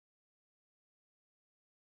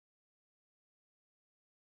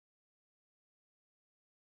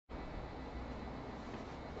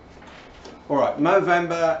All right,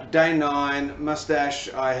 Movember, day 9,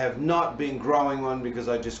 mustache. I have not been growing one because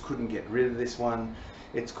I just couldn't get rid of this one.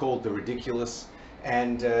 It's called The Ridiculous.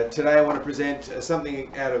 And today I want to present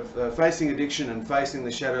something out of Facing Addiction and Facing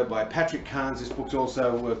the Shadow by Patrick Carnes. This book's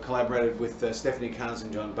also collaborated with Stephanie Carnes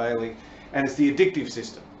and John Bailey. And it's the addictive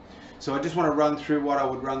system. So I just want to run through what I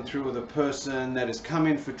would run through with a person that has come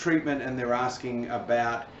in for treatment and they're asking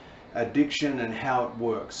about addiction and how it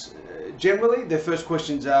works. Generally, their first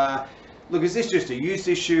questions are, look, is this just a use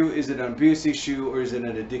issue, is it an abuse issue, or is it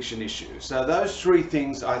an addiction issue? So those three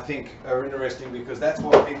things I think are interesting because that's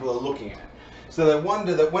what people are looking at. So they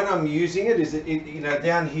wonder that when I'm using it, is it you know,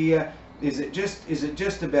 down here, is it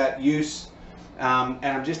just about use, and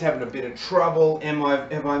I'm just having a bit of trouble?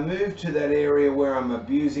 Have I moved to that area where I'm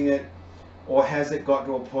abusing it, or has it got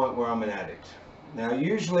to a point where I'm an addict? Now,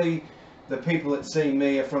 usually the people that see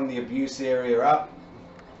me are from the abuse area up,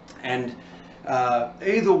 and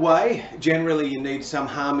either way, generally you need some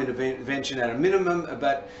harm intervention at a minimum,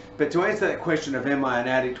 but to answer that question of am I an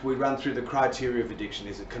addict, we run through the criteria of addiction.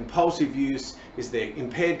 Is it compulsive use? Is there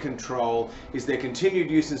impaired control? Is there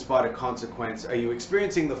continued use in spite of consequence? Are you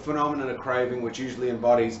experiencing the phenomenon of craving, which usually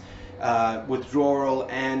embodies withdrawal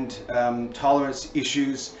and tolerance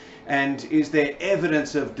issues? And is there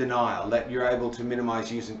evidence of denial that you're able to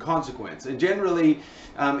minimize use and consequence? And generally,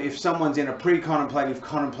 if someone's in a pre-contemplative,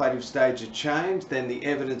 contemplative stage of change, then the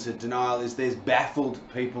evidence of denial is there's baffled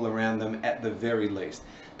people around them at the very least.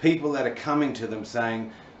 People that are coming to them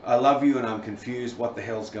saying, I love you and I'm confused, what the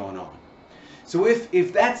hell's going on? So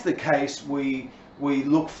if that's the case, we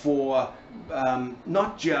look for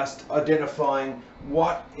not just identifying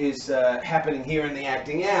what is happening here in the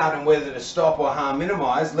acting out and whether to stop or harm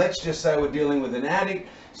minimize. Let's just say we're dealing with an addict.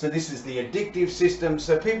 So this is the addictive system.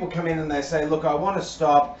 So people come in and they say, look, I want to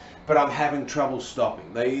stop, but I'm having trouble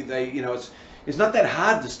stopping. They you know, it's not that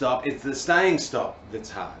hard to stop. It's the staying stop that's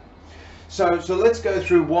hard. So let's go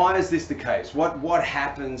through, why is this the case? What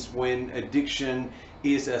happens when addiction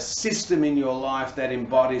is a system in your life that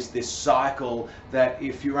embodies this cycle that,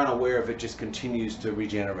 if you're unaware of it, just continues to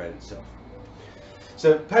regenerate itself?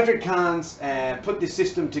 So Patrick Carnes put this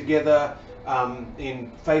system together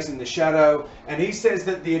in Facing the Shadow, and he says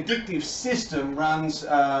that the addictive system runs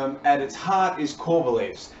at its heart is core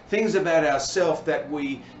beliefs, things about ourselves that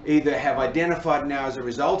we either have identified now as a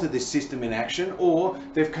result of this system in action, or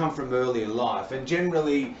they've come from earlier life. And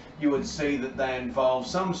generally you would see that they involve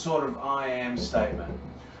some sort of I am statement.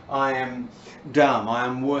 I am dumb, I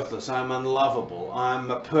am worthless, I am unlovable, I'm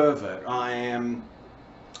a pervert, I am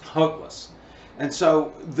hopeless. And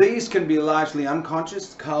so these can be largely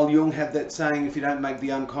unconscious. Carl Jung had that saying, if you don't make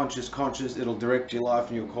the unconscious conscious, it'll direct your life,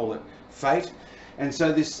 and you'll call it fate. And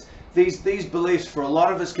so these beliefs for a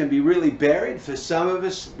lot of us can be really buried. For some of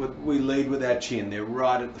us, we lead with our chin. They're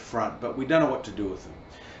right at the front, but we don't know what to do with them.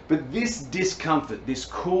 But this discomfort, this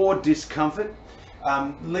core discomfort,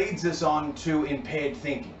 leads us on to impaired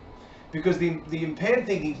thinking. Because the impaired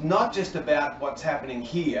thinking is not just about what's happening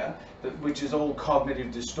here, which is all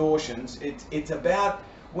cognitive distortions. It's about,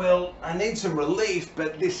 well, I need some relief,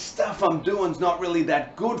 but this stuff I'm doing is not really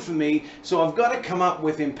that good for me, so I've got to come up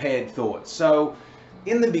with impaired thoughts. So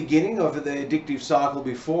in the beginning of the addictive cycle,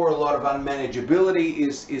 before a lot of unmanageability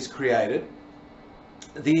is created,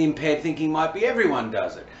 the impaired thinking might be everyone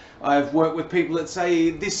does it. I've worked with people that say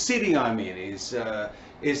this city I'm in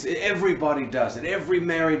is everybody does it. Every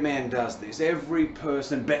married man does this. Every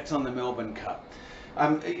person bets on the Melbourne Cup.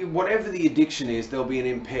 Whatever the addiction is, there'll be an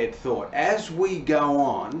impaired thought. As we go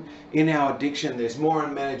on in our addiction, there's more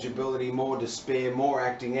unmanageability, more despair, more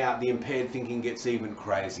acting out. The impaired thinking gets even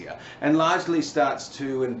crazier and largely starts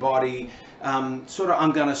to embody sort of,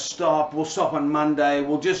 I'm going to stop. We'll stop on Monday.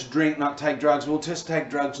 We'll just drink, not take drugs. We'll just take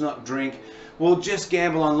drugs, not drink. We'll just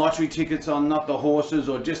gamble on lottery tickets, on not the horses,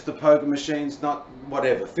 or just the poker machines, not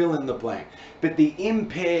whatever, fill in the blank. But the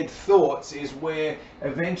impaired thoughts is where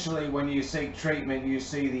eventually when you seek treatment, you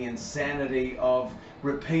see the insanity of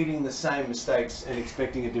repeating the same mistakes and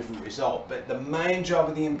expecting a different result. But the main job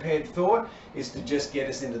of the impaired thought is to just get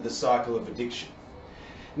us into the cycle of addiction.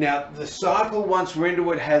 Now, the cycle, once we're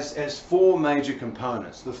into it, has 4 major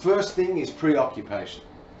components. The first thing is preoccupation.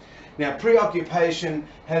 Now, preoccupation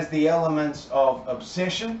has the elements of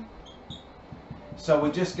obsession. So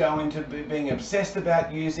we just go into being obsessed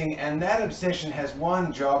about using, and that obsession has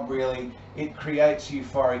one job really: it creates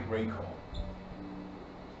euphoric recall.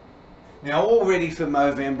 Now, already for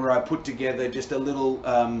Movember, I put together just a little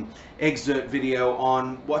excerpt video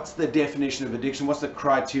on what's the definition of addiction, what's the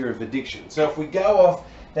criteria of addiction. So if we go off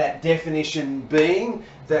that definition being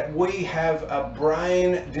that we have a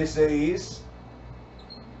brain disease.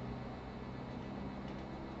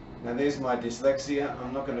 And there's my dyslexia.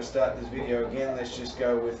 I'm not going to start this video again. Let's just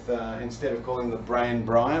go with, instead of calling the brain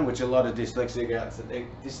Brian, which a lot of dyslexics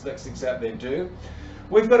out there do,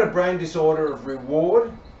 we've got a brain disorder of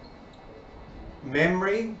reward,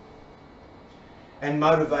 memory, and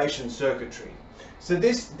motivation circuitry. So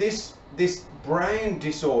this brain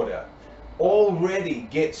disorder already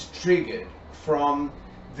gets triggered from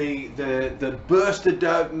the burst of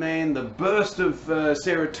dopamine, the burst of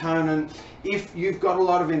serotonin. If you've got a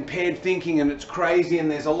lot of impaired thinking and it's crazy and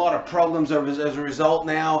there's a lot of problems as a result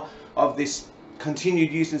now of this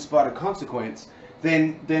continued use in spite of consequence,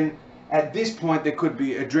 then at this point there could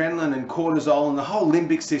be adrenaline and cortisol and the whole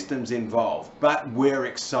limbic system's involved, but we're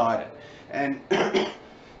excited. And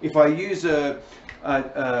if I use a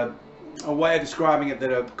way of describing it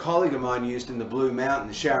that a colleague of mine used in the Blue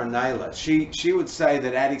Mountains, Sharon Naylor, she would say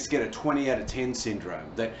that addicts get a 20 out of 10 syndrome,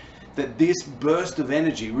 that this burst of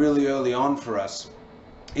energy really early on for us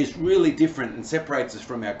is really different and separates us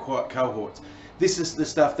from our cohorts. This is the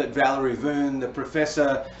stuff that Valerie Voon, the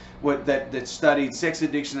professor that studied sex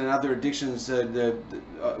addiction and other addictions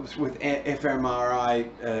with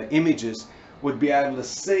fMRI images, would be able to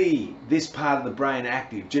see this part of the brain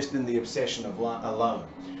active just in the obsession alone.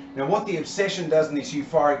 Now what the obsession does in this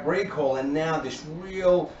euphoric recall and now this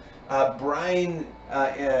real brain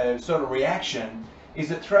sort of reaction is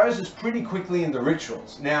it throws us pretty quickly into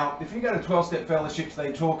rituals. Now if you go to 12-step fellowships,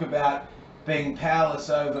 they talk about being powerless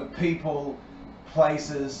over people,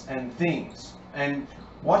 places and things. And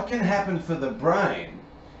what can happen for the brain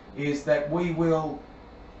is that we will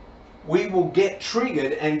get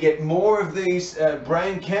triggered and get more of these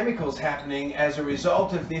brain chemicals happening as a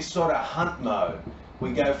result of this sort of hunt mode.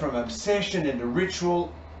 We go from obsession into ritual,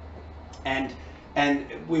 and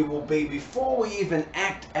we will be, before we even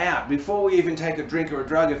act out, before we even take a drink or a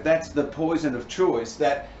drug, if that's the poison of choice,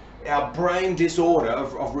 that our brain disorder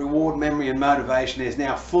of reward, memory and motivation is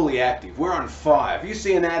now fully active. We're on fire. If you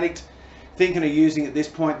see an addict thinking of using at this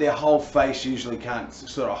point, their whole face usually can't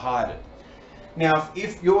sort of hide it. Now,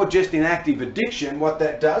 if you're just in active addiction, what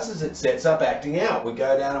that does is it sets up acting out. We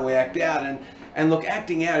go down and we act out. And look,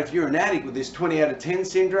 acting out, if you're an addict with this 20 out of 10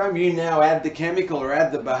 syndrome, you now add the chemical or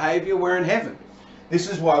add the behavior, we're in heaven. This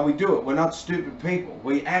is why we do it. We're not stupid people.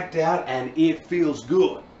 We act out and it feels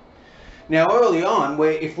good. Now, early on,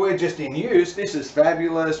 if we're just in use, this is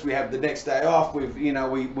fabulous. We have the next day off. We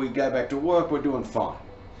go back to work. We're doing fine.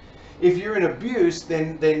 If you're in abuse,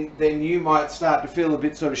 then you might start to feel a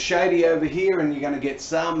bit sort of shady over here, and you're going to get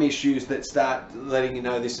some issues that start letting you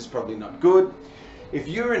know this is probably not good. If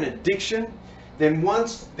you're in addiction, then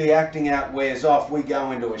once the acting out wears off, we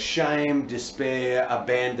go into a shame, despair,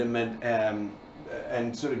 abandonment,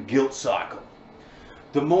 and sort of guilt cycle.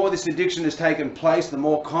 The more this addiction has taken place, the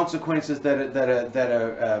more consequences that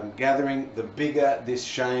are gathering, the bigger this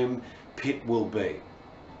shame pit will be.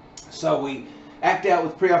 So we act out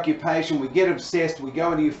with preoccupation, we get obsessed, we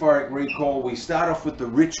go into euphoric recall, we start off with the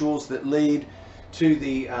rituals that lead to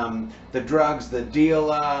the drugs, the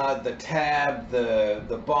dealer, the tab,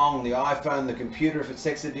 the bong, the iPhone, the computer if it's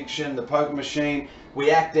sex addiction, the poker machine. We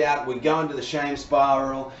act out, we go into the shame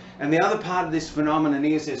spiral. And the other part of this phenomenon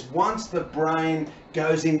is once the brain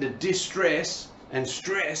goes into distress and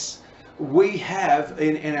stress, we have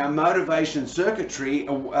in our motivation circuitry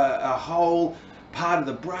a whole part of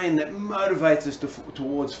the brain that motivates us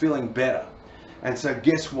towards feeling better. And so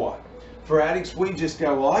guess what? For addicts, we just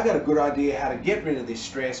go, well, I got a good idea how to get rid of this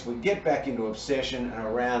stress. We get back into obsession, and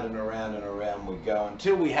around and around and around we go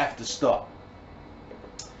until we have to stop.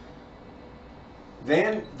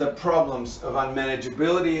 Then the problems of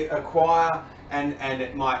unmanageability acquire, and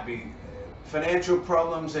it might be financial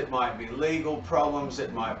problems, it might be legal problems,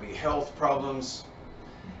 it might be health problems,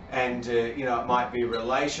 and it might be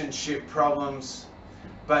relationship problems.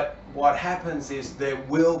 But what happens is there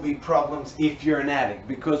will be problems if you're an addict,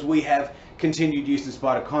 because we have continued use in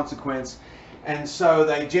spite of consequence. And so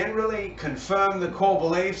they generally confirm the core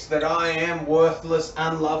beliefs that I am worthless,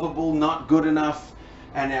 unlovable, not good enough.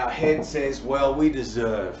 And our head says, well, we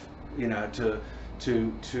deserve, to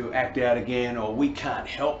act out again, or we can't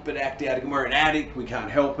help but act out again. We're an addict, we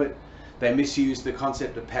can't help it. They misuse the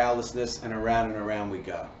concept of powerlessness, and around we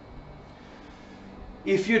go.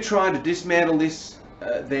 If you're trying to dismantle this,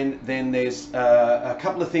 then there's a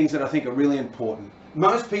couple of things that I think are really important.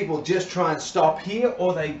 Most people just try and stop here,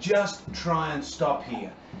 or they just try and stop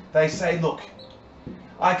here. They say, look,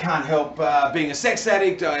 I can't help being a sex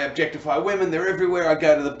addict, I objectify women, they're everywhere, I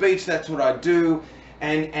go to the beach, that's what I do,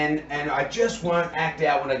 and I just won't act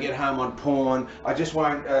out when I get home on porn, I just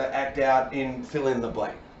won't act out in fill in the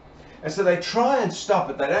blank. And so they try and stop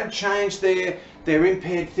it. They don't change their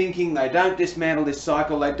impaired thinking. They don't dismantle this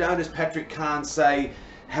cycle. They don't, as Patrick Carnes say,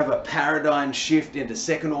 have a paradigm shift into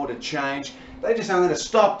second order change. They just say, I'm going to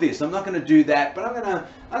stop this. I'm not going to do that, but I'm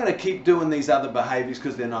going to keep doing these other behaviors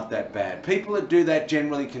because they're not that bad. People that do that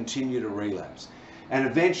generally continue to relapse. And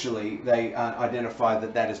eventually they identify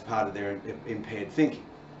that that is part of their impaired thinking.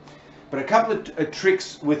 But a couple of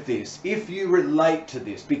tricks with this. If you relate to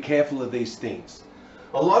this, be careful of these things.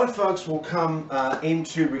 A lot of folks will come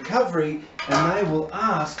into recovery and they will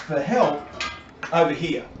ask for help over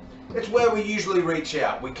here. It's where we usually reach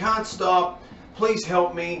out. We can't stop. Please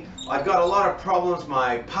help me. I've got a lot of problems.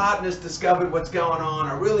 My partner's discovered what's going on.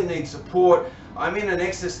 I really need support. I'm in an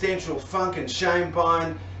existential funk and shame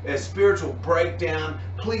bind, a spiritual breakdown.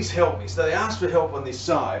 Please help me. So they ask for help on this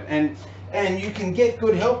side. And you can get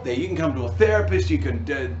good help there. You can come to a therapist, you can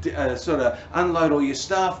sort of unload all your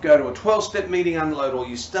stuff, go to a 12-step meeting, unload all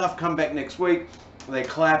your stuff, come back next week. They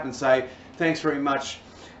clap and say, thanks very much.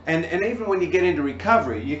 And even when you get into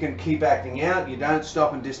recovery, you can keep acting out. You don't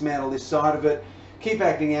stop and dismantle this side of it. Keep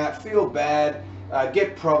acting out, feel bad,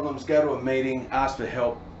 get problems, go to a meeting, ask for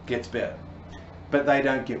help, gets better. But they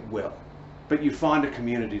don't get well. But you find a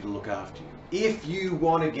community to look after you. If you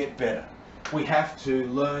want to get better, we have to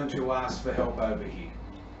learn to ask for help over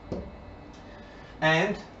here.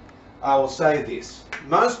 And I will say this,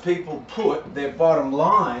 most people put their bottom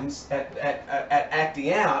lines at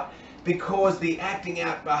acting out because the acting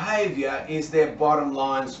out behavior is their bottom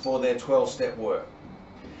lines for their 12-step work.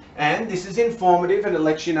 And this is informative, and it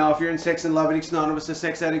lets you know if you're in Sex and Love Addicts Anonymous, or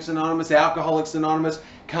Sex Addicts Anonymous, Alcoholics Anonymous,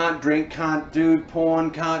 can't drink, can't do porn,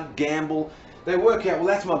 can't gamble. They work out, well,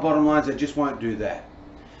 that's my bottom lines, I just won't do that.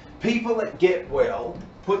 People that get well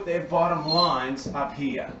put their bottom lines up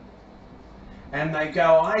here. And they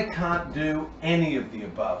go, I can't do any of the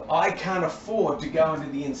above. I can't afford to go into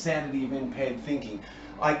the insanity of impaired thinking.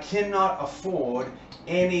 I cannot afford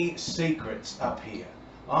any secrets up here.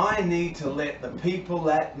 I need to let the people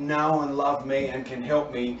that know and love me and can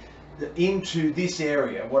help me into this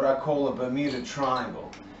area, what I call a Bermuda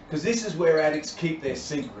Triangle. Because this is where addicts keep their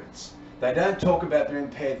secrets. They don't talk about their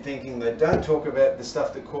impaired thinking, they don't talk about the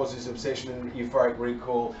stuff that causes obsession and euphoric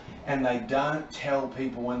recall, and they don't tell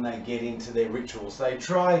people when they get into their rituals.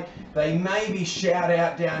 They maybe shout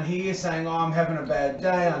out down here saying, oh, I'm having a bad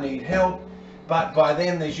day, I need help, but by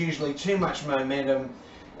then there's usually too much momentum,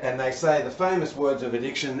 and they say the famous words of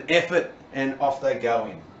addiction, effort, and off they go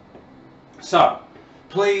in. So,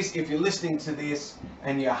 please, if you're listening to this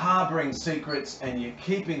and you're harboring secrets and you're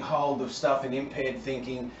keeping hold of stuff in impaired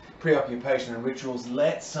thinking, preoccupation and rituals,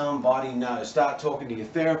 let somebody know. Start talking to your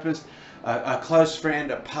therapist, a close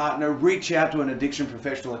friend, a partner. Reach out to an addiction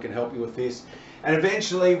professional that can help you with this. And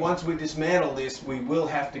eventually, once we dismantle this, we will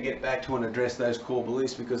have to get back to and address those core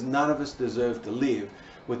beliefs, because none of us deserve to live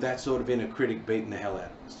with that sort of inner critic beating the hell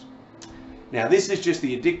out of us. Now, this is just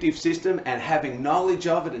the addictive system, and having knowledge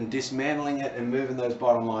of it and dismantling it and moving those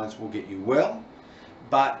bottom lines will get you well,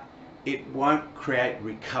 but it won't create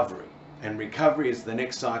recovery. And recovery is the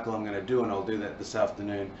next cycle I'm going to do, and I'll do that this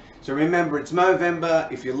afternoon. So remember, it's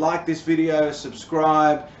Movember. If you like this video,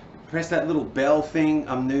 subscribe, press that little bell thing.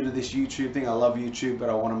 I'm new to this YouTube thing. I love YouTube, but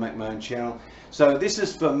I want to make my own channel. So this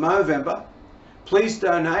is for Movember. Please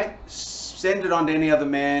donate. Send it on to any other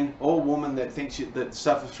man or woman that thinks that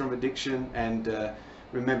suffers from addiction, and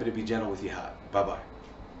remember to be gentle with your heart. Bye-bye.